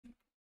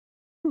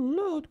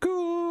Lord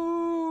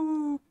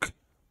Cook!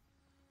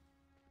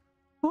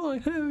 Why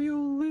have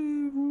you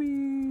leave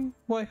me?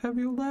 Why have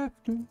you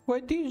left me? Why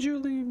did you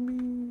leave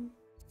me?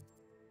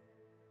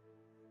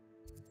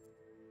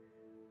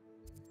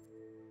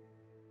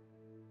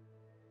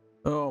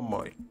 Oh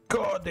my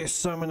god, this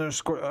summoner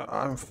squad.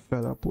 I'm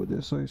fed up with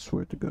this, I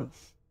swear to god.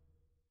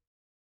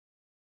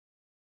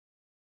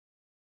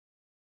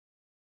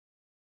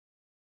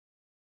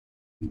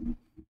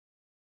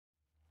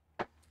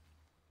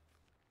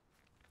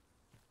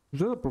 Is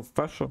that a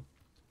professor?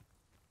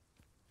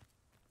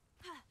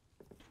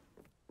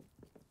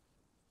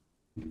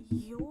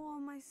 You're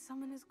my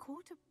summoner's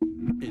quarter.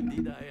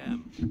 Indeed I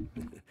am.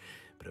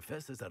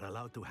 Professors are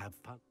allowed to have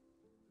fun.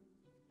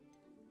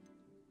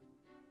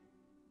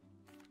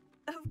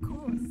 Of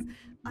course.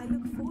 I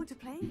look forward to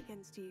playing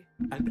against you.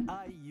 And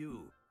I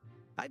you.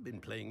 I've been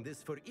playing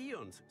this for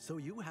eons, so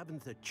you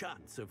haven't a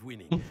chance of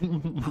winning.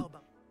 How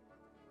about...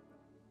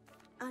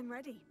 I'm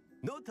ready.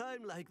 No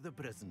time like the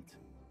present.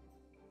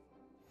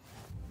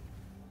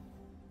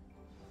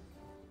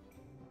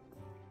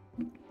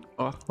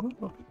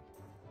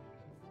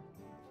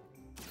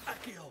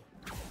 Accio!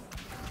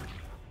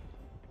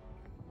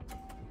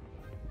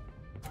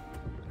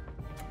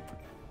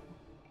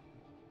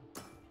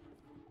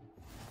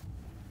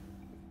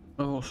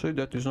 I will say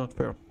that is not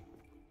fair.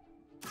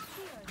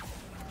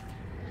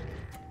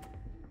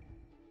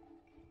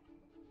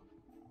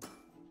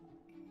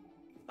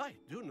 I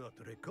do not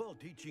recall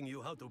teaching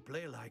you how to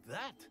play like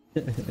that.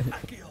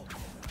 Accio!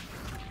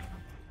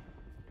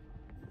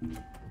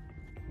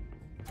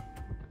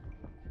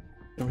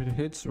 If it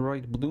hits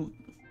right blue,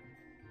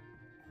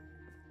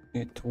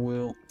 it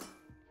will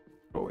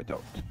throw it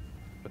out.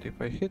 But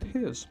if I hit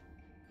his,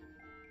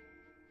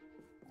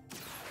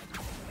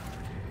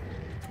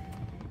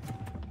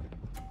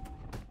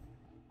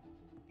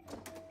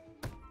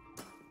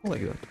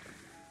 like that.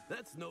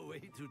 That's no way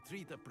to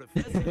treat a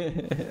professor.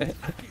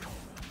 Accio!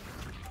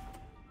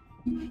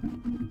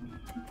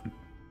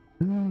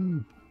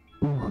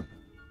 Oh,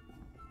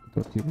 I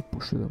thought he would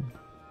push it down.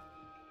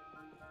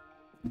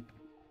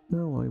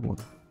 No, I won.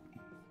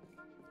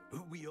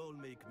 We all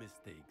make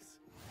mistakes.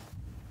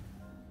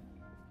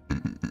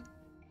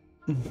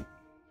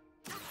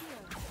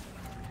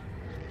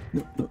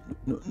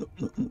 No.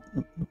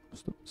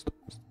 Stop.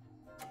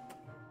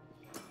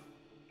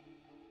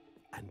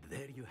 And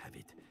there you have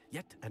it.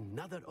 Yet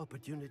another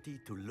opportunity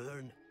to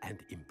learn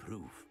and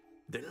improve.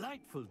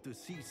 Delightful to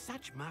see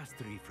such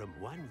mastery from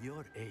one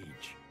your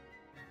age.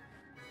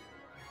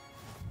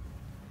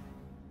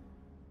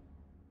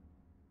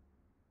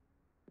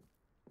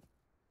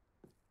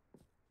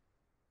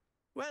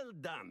 Well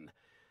done.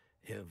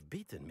 You've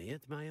beaten me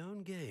at my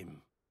own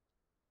game.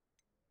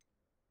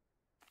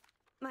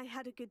 I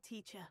had a good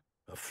teacher.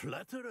 A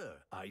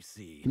flatterer, I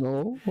see.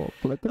 No,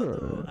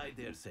 Although I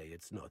dare say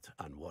it's not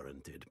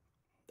unwarranted.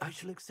 I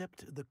shall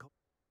accept the...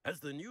 As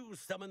the new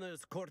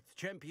Summoner's Court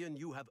champion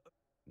you have...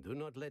 Do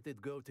not let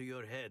it go to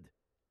your head.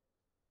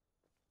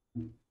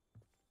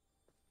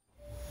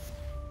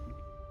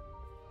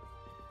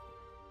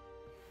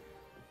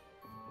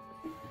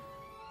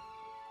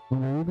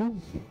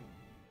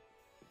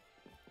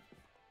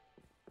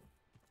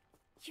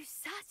 You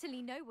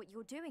certainly know what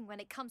you're doing when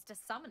it comes to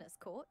Summoner's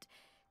Court.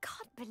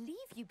 Can't believe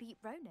you beat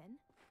Ronen.